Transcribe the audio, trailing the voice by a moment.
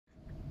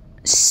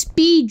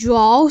speed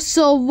draw.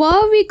 So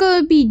what are we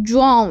gonna be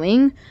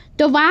drawing?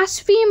 The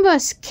last theme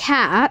was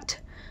cat.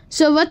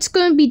 So what's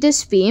gonna be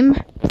this theme?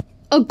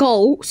 A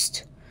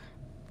ghost.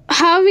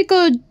 How are we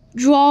gonna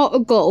draw a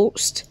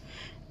ghost?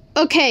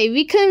 Okay,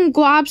 we can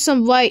grab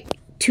some light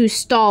to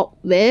start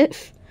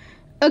with.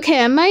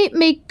 Okay, I might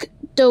make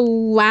the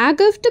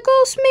lag of the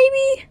ghost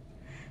maybe?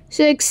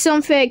 So like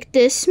something like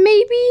this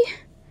maybe?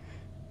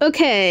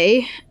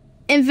 Okay,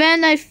 and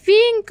then I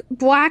think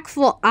black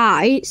for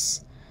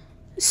eyes.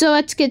 So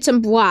let's get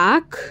some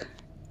black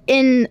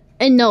in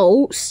a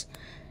nose,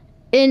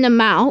 in the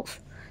mouth.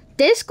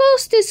 This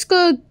ghost is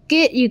gonna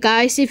get you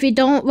guys if you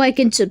don't like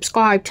and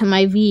subscribe to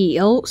my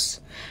videos.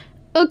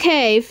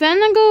 Okay,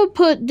 then I'm gonna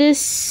put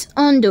this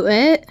under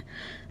it.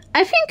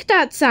 I think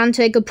that sounds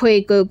like a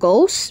pretty good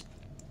ghost.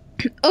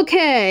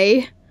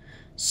 Okay,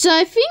 so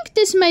I think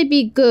this might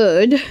be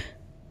good.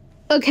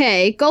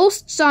 Okay,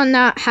 ghosts are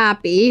not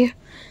happy.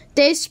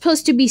 They're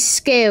supposed to be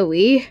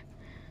scary.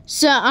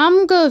 So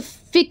I'm gonna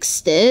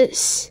fix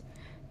this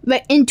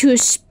right into a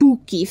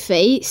spooky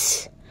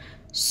face.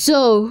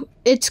 So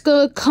it's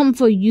gonna come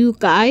for you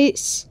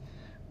guys.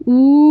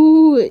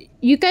 Ooh,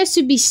 you guys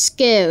should be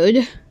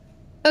scared.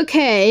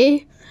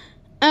 Okay,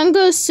 I'm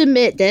gonna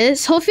submit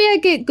this. Hopefully I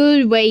get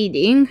good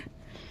rating.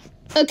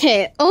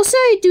 Okay, also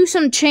I do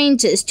some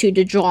changes to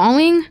the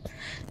drawing.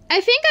 I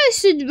think I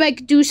should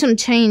like do some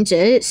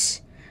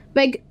changes.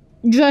 Like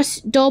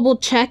just double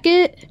check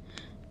it.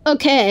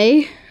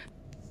 Okay.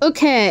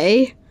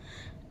 Okay.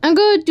 I'm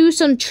gonna do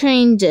some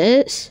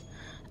changes.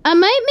 I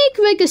might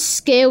make like a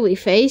scary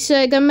face.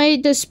 Like I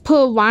might just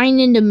put a line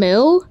in the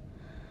middle.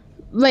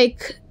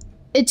 Like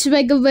it's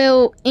like a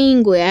little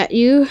angry at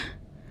you.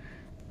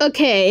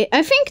 Okay,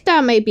 I think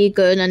that might be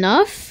good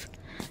enough.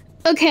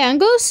 Okay, I'm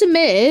gonna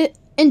submit it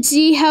and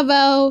see how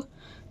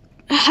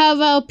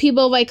well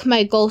people like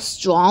my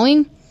ghost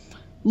drawing.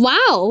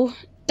 Wow,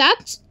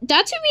 that's a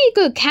really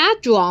good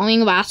cat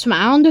drawing last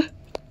round.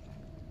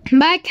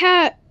 My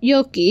cat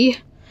Yoki.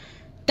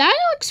 That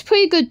looks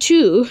pretty good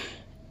too.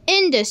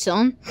 In this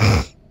one.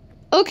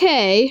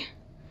 Okay.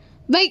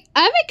 Like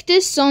I like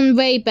this one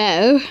way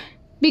better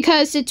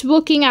because it's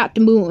looking at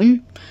the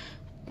moon.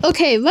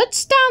 Okay,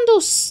 let's down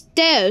those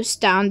stairs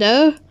down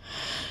there.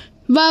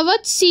 Well,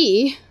 let's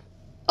see.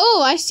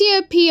 Oh, I see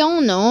a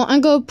piano.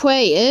 I'm gonna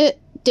play it.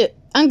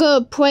 I'm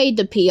gonna play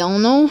the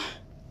piano.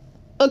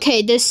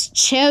 Okay, there's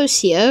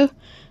chairs here.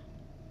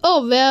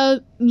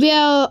 Oh,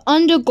 we're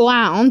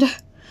underground.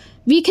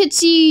 We could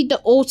see the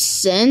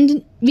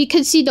ocean. We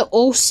could see the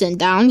ocean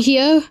down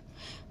here.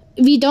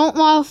 We don't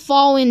want to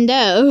fall in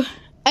there.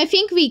 I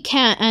think we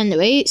can't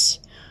anyways.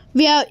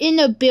 We are in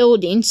a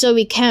building, so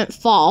we can't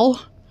fall.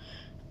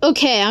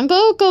 Okay, I'm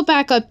gonna go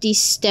back up these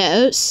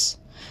stairs.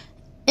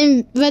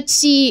 And let's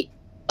see.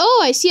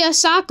 Oh, I see a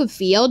soccer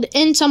field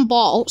and some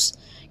balls.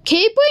 Can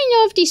you bring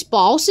all of these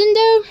balls in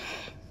there?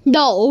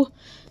 No.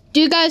 Do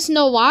you guys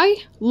know why?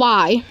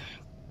 Why?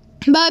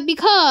 But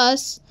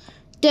because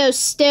there's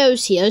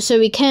stairs here, so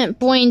we can't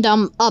bring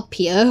them up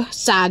here,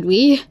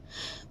 sadly.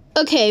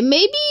 Okay,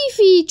 maybe if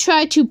we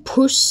try to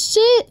push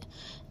it,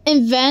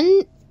 and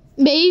then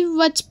maybe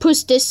let's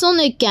push this one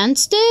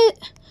against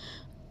it.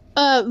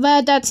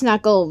 Well, that's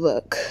not gonna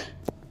work.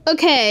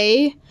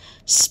 Okay,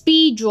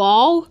 speed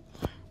draw.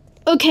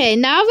 Okay,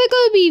 now we're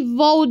gonna be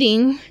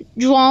voting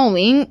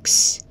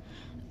drawings.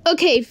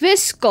 Okay,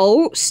 this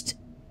ghost.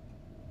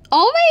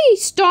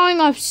 Always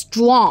starting off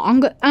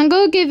strong. I'm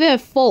gonna give it a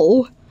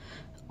 4.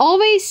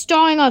 Always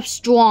starting off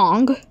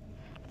strong.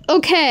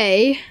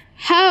 Okay,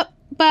 how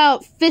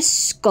about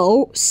this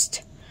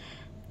ghost?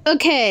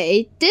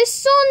 Okay,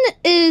 this one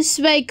is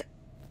like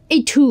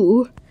a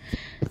 2.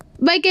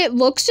 Like it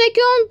looks like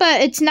one,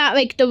 but it's not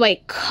like the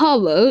right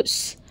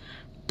colors.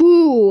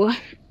 Boo.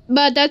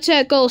 But that's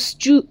what ghosts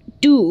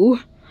do.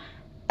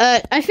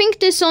 I think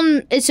this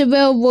one is a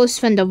little worse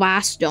than the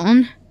last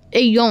one. A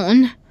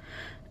yawn.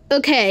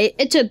 Okay,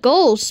 it's a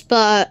ghost,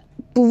 but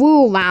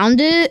blue around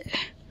it.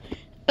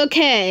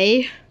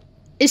 Okay.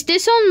 Is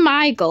this one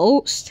my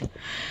ghost?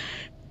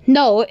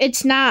 No,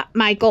 it's not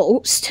my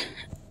ghost.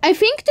 I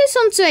think this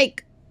one's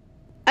like...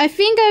 I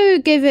think I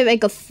would give it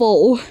like a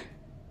 4.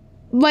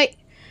 Like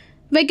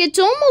it's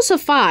almost a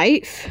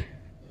 5.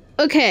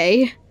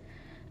 Okay.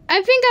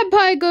 I think I'm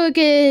probably gonna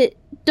get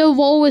the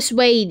lowest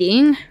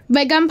rating.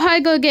 Like I'm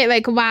probably gonna get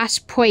like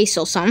last place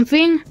or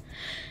something.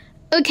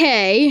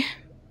 Okay.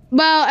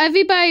 Well,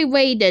 everybody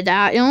rated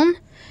that one.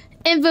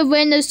 And the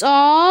winners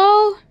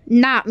are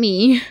not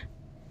me.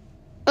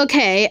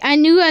 Okay, I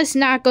knew I was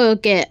not gonna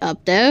get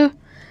up there.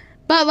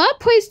 But what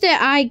place did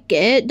I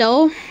get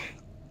though?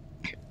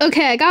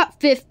 Okay, I got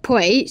 5th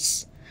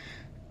place.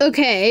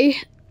 Okay.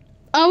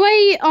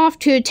 Already off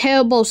to a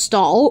terrible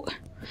start.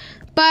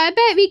 But I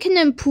bet we can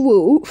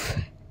improve.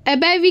 I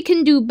bet we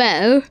can do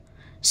better.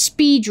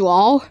 Speed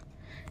draw.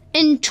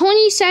 In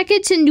 20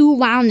 seconds, a new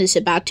round is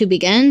about to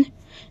begin.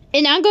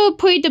 And I'm gonna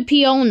play the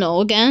piano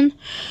again.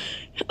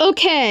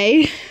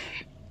 Okay.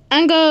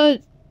 I'm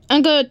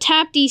gonna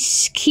tap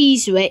these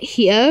keys right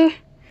here.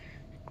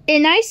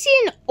 And I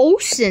see an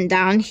ocean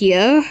down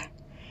here.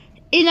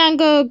 And I'm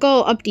gonna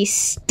go up these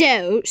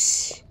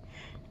stairs.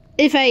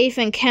 If I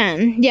even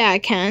can. Yeah, I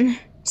can.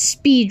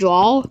 Speed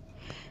draw.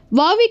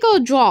 While we go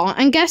draw,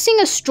 I'm guessing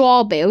a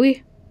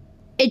strawberry.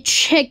 A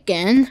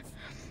chicken.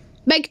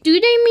 Like, do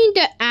they mean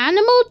the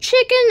animal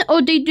chicken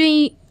or do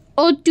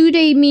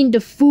they mean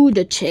the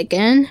food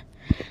chicken?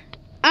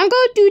 I'm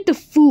gonna do the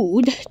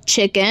food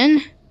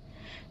chicken.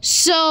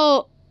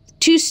 So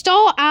to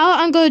start out,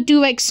 I'm gonna do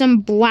like some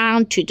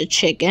brown to the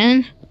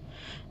chicken.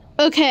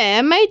 Okay,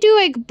 I might do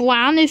like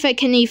brown if I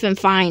can even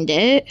find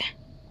it.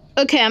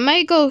 Okay, I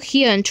might go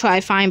here and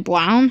try find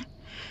brown.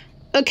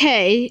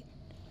 Okay,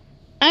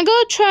 I'm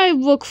gonna try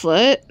look for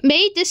it.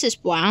 Maybe this is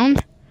brown.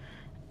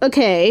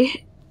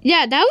 Okay,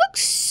 yeah, that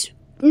looks,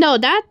 no,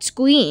 that's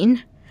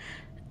green.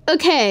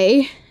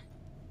 Okay,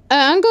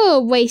 I'm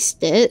gonna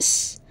waste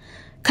this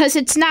because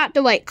it's not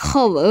the right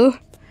color.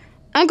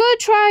 I'm gonna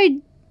try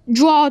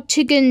draw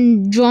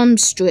chicken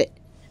drumsticks.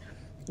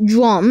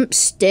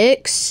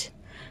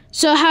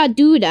 So how to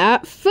do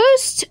that?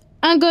 First,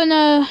 I'm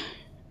gonna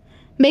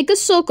make a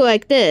circle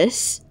like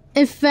this,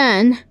 and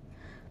then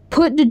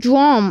put the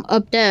drum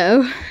up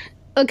there.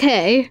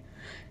 Okay.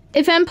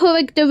 If I put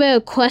like the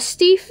little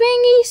crusty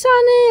thingies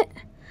on it.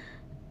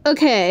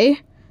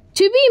 Okay.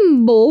 To be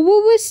more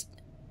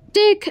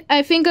realistic,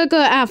 I think I'm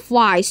gonna add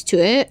flies to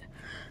it.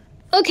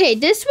 Okay,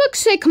 this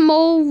looks like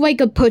more like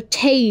a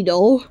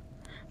potato.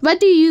 What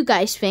do you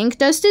guys think?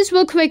 Does this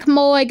look like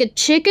more like a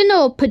chicken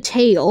or a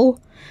potato?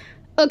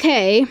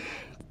 Okay,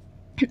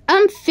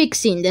 I'm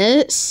fixing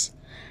this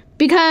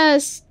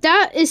because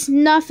that is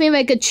nothing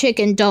like a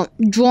chicken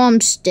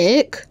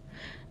drumstick.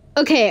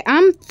 Okay,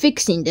 I'm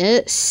fixing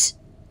this.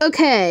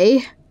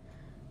 Okay,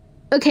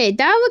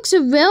 that looks a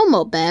little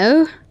more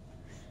better.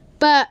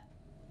 But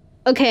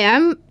okay,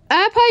 I'll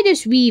probably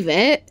just leave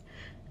it.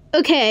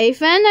 Okay,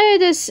 then I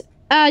just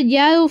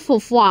yellow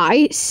for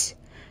flies.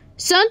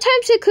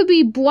 Sometimes it could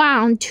be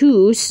brown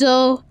too,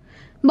 so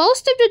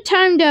most of the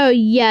time they're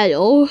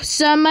yellow,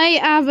 so I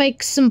might have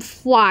like some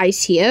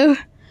flies here.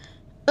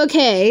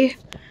 Okay,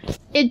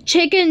 a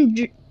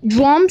chicken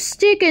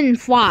drumstick and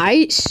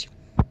flies.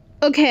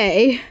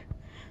 Okay,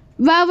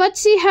 well, let's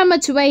see how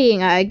much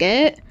rating I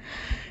get.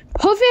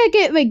 Hopefully I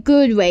get like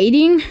good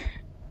rating.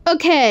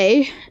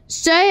 Okay,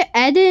 so I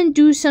edit and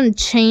do some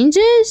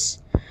changes.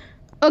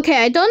 Okay,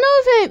 I don't know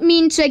if it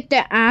means like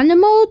the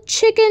animal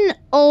chicken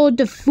or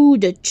the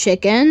food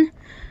chicken.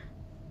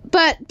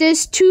 But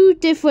there's two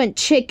different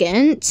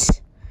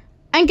chickens.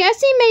 I'm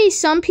guessing maybe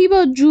some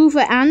people drew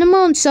the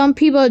animal and some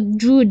people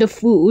drew the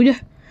food.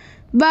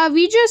 But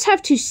we just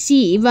have to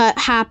see what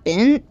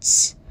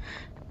happens.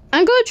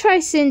 I'm gonna try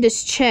sitting in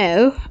this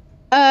chair.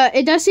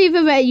 It doesn't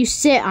even let you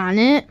sit on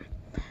it.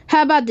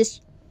 How about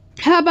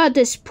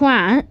this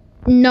plant?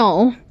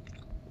 No.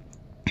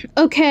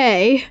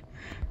 Okay.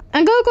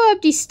 I'm gonna go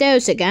up these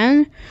stairs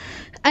again.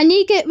 I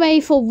need to get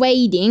ready for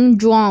rating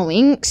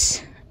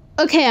drawings.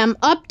 Okay, I'm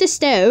up the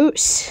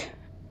stairs.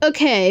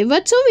 Okay,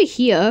 what's over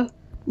here?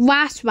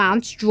 Last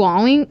round's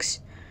drawings.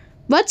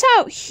 What's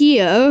out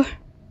here?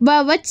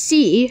 Well, let's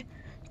see.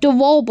 The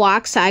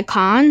Roblox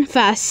icon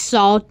that I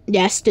saw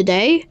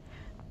yesterday.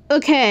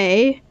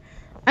 Okay.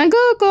 I'm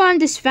gonna go on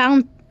this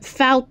fountain.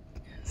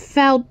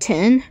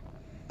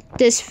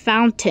 This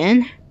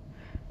fountain.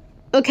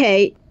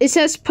 Okay, it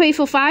says play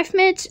for 5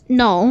 minutes?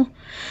 No.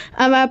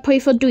 I'm gonna play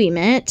for 3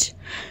 minutes.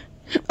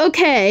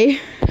 Okay.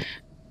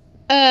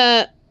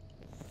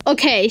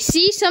 Okay,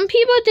 see, some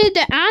people did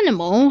the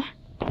animal.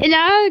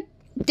 And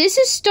this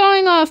is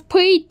starting off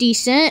pretty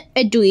decent,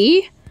 a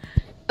 3.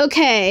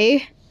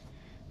 Okay.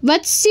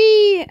 Let's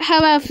see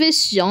how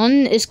this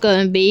one is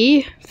gonna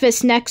be.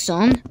 This next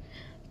one.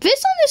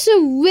 This one is a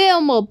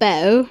little more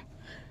better.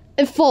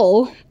 A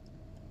 4.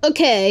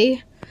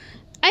 Okay.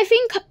 I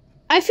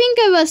think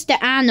it was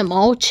the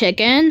animal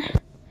chicken.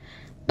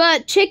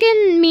 But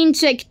chicken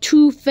means like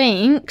 2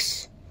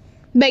 things.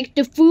 Like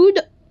the food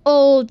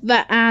or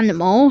the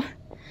animal.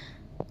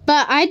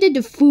 But I did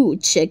the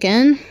food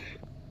chicken.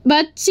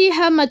 Let's see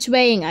how much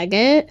rating I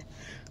get.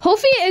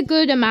 Hopefully a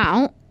good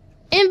amount.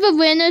 And the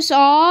winners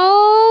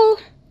are...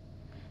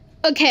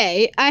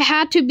 Okay, I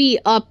had to be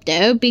up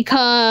there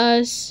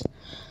because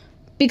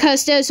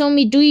there's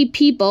only 3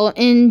 people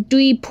in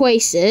 3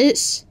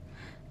 places.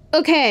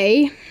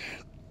 Okay.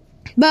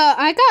 But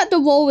I got the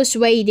lowest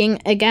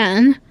rating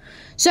again.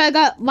 So I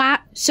got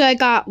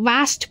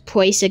last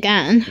place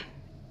again.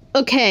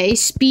 Okay,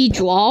 speed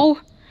draw.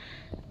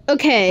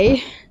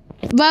 Okay.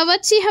 Well,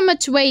 let's see how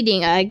much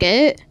rating I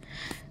get.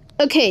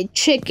 Okay,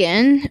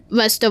 chicken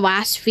was the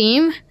last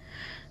theme.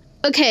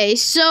 Okay,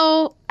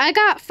 so I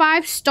got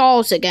 5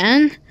 stars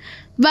again.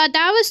 But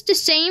that was the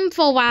same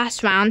for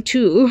last round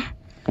too.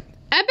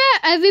 I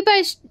bet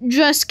everybody's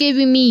just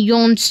giving me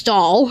 1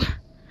 star.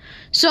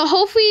 So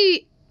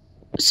hopefully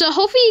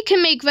you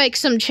can make like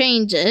some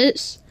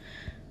changes.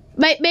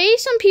 Like maybe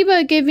some people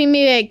are giving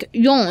me like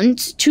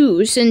 1s,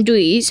 2s, and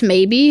 3s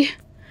maybe.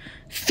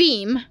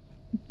 Theme.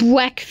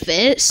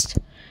 Breakfast.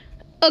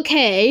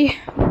 Okay,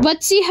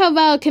 let's see how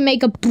well I can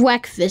make a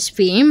breakfast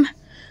theme.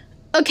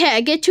 Okay,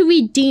 I get to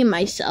redeem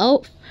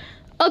myself.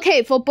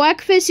 Okay, for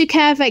breakfast you can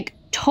have like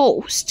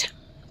toast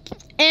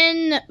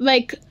and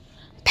like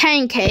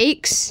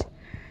pancakes.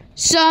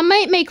 So I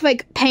might make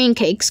like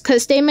pancakes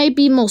because they might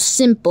be more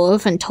simple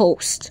than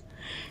toast.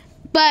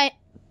 But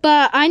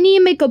I need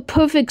to make a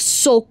perfect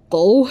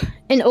circle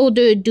in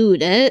order to do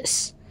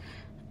this.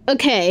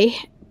 Okay,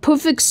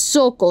 perfect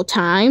circle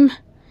time.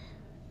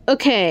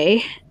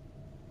 Okay.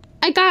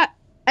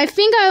 I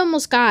think I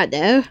almost got it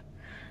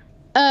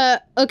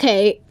there.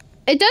 Okay.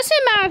 It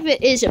doesn't matter if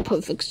it is a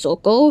perfect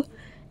circle.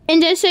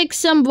 And there's like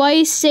some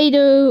white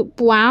Seder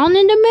brown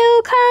in the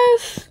middle kind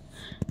of.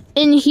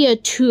 In here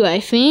too, I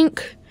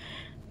think.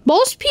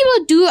 Most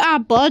people do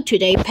add butter to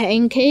their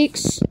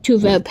pancakes. To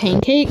their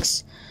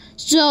pancakes.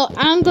 So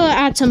I'm gonna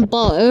add some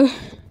butter.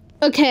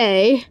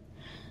 Okay.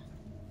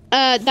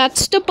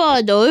 That's the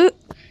butter.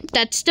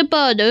 That's the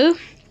butter.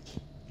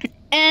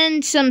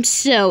 And some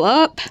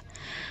syrup.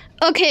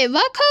 Okay,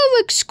 what color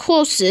looks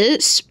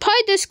closest?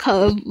 Probably this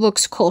color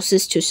looks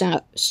closest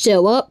to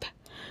syrup.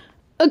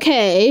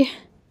 Okay.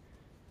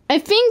 I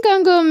think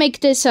I'm gonna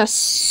make this a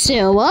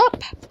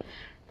syrup.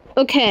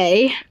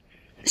 Okay.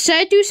 Should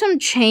I do some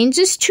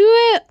changes to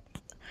it?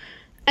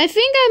 I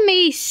think I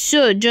may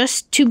should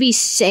just to be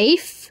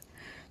safe.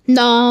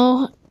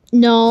 No,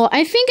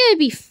 I think it'd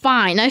be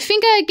fine. I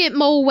think I'd get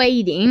more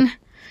waiting.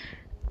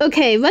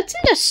 Okay, what's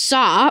in the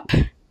shop?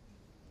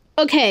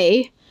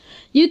 Okay,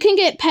 you can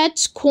get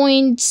pets,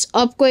 coins,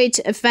 upgrades,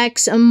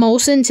 effects,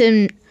 emotions,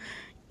 and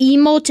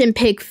emote and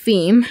pig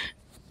theme.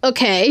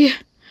 Okay.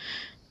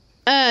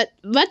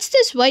 What's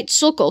this white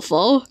circle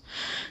for?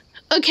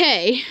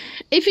 Okay,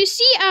 if you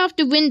see out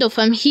the window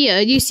from here,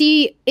 you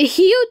see a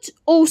huge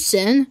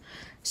ocean.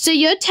 So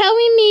you're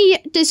telling me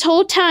this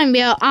whole time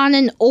we are on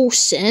an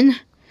ocean.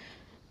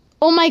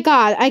 Oh my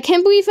god, I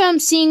can't believe I'm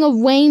seeing a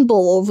rainbow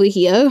over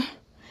here.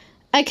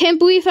 I can't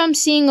believe I'm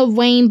seeing a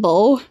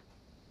rainbow.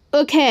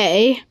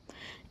 Okay.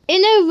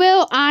 In a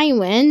real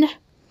island.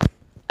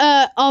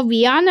 Are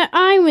we on an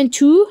island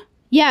too?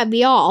 Yeah,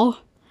 we are.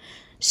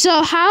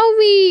 So how are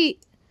we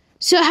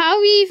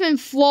even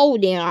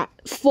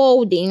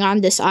floating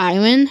on this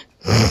island?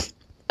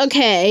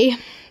 Okay.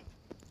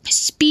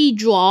 Speed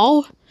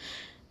draw.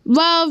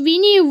 Well, we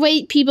need to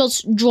rate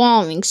people's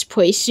drawings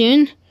pretty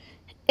soon.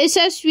 It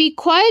says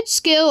required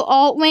skill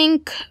alt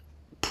rank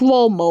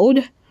pro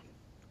mode.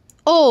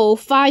 Oh,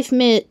 5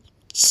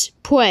 minutes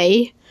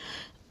play.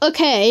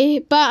 Okay,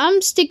 but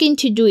I'm sticking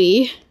to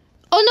 3.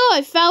 Oh no,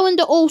 I fell in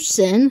the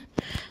ocean.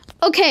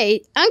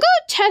 Okay, I'm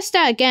gonna test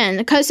that again,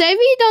 because I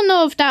really don't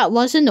know if that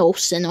was an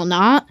ocean or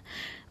not.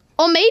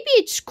 Or maybe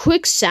it's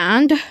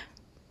quicksand.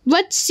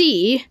 Let's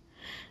see.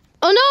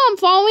 Oh no, I'm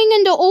falling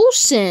in the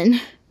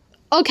ocean.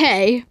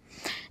 Okay.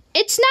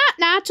 It's not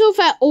natural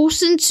that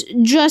oceans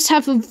just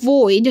have a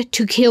void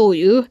to kill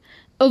you.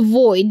 A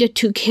void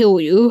to kill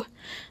you.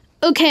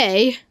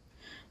 Okay.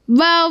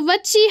 Well,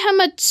 let's see how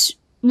much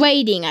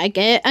rating I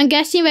get. I'm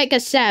guessing like a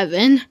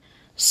 7.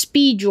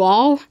 Speed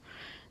draw.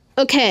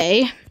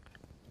 Okay.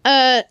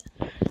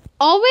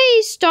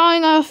 Always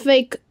starting off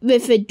like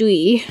with a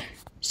 3.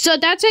 So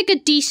that's like a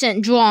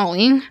decent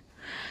drawing.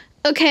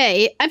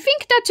 Okay, I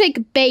think that's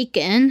like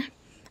bacon.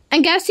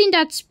 I'm guessing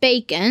that's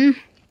bacon.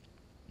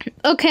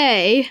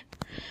 Okay.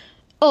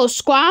 Oh,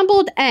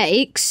 scrambled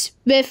eggs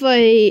with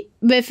a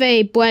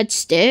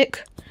breadstick.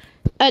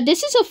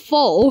 This is a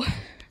 4.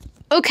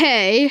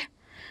 Okay.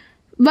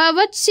 Well,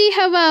 let's see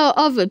how well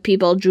other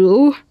people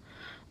drew.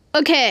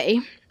 Okay.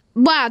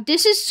 Wow,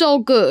 this is so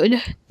good.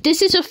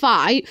 This is a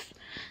 5.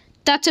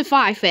 That's a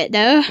 5 right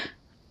there.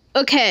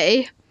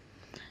 Okay.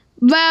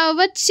 Well,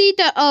 let's see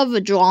the other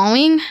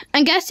drawing.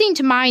 I'm guessing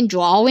it's my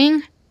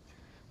drawing.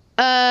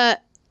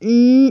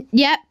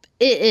 Yep,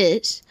 it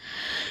is.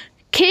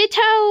 Can you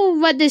tell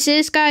what this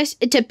is, guys?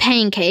 It's a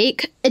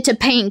pancake. It's a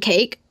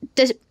pancake.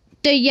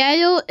 The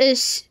yellow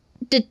is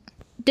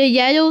the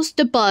yellow's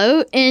the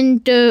butter,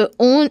 and the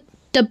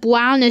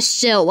brown is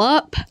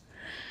syrup.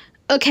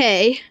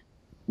 Okay,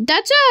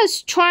 that's what I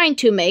was trying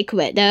to make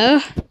right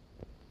there,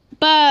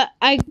 but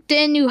I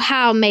didn't know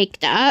how to make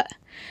that.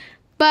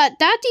 But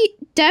that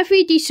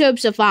definitely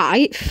deserves a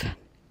 5.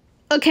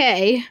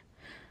 Okay,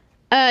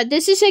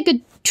 this is like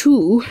a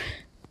 2.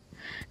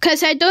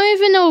 Because I don't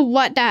even know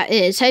what that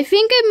is. I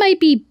think it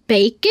might be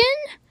bacon.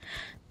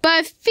 But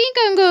I think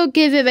I'm going to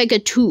give it like a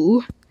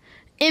 2.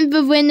 And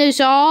the winners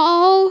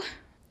all...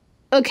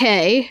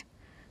 Okay.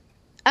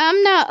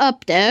 I'm not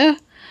up there.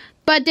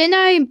 But then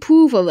I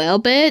improve a little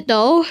bit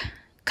though.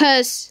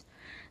 Because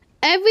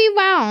every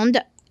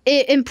round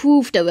it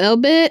improved a little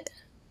bit.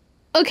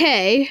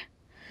 Okay.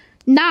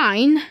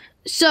 9.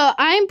 So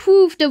I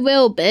improved a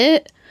little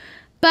bit.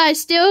 But I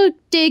still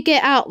did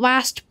get out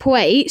last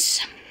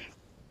place.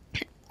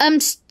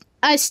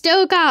 I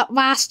still got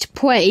last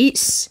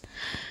place.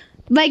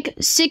 Like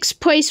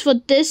 6th place for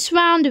this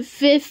round,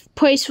 5th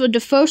place for the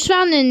first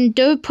round, and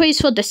 3rd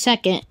place for the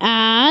second.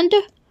 And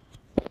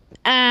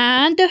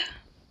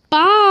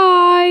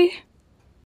bye.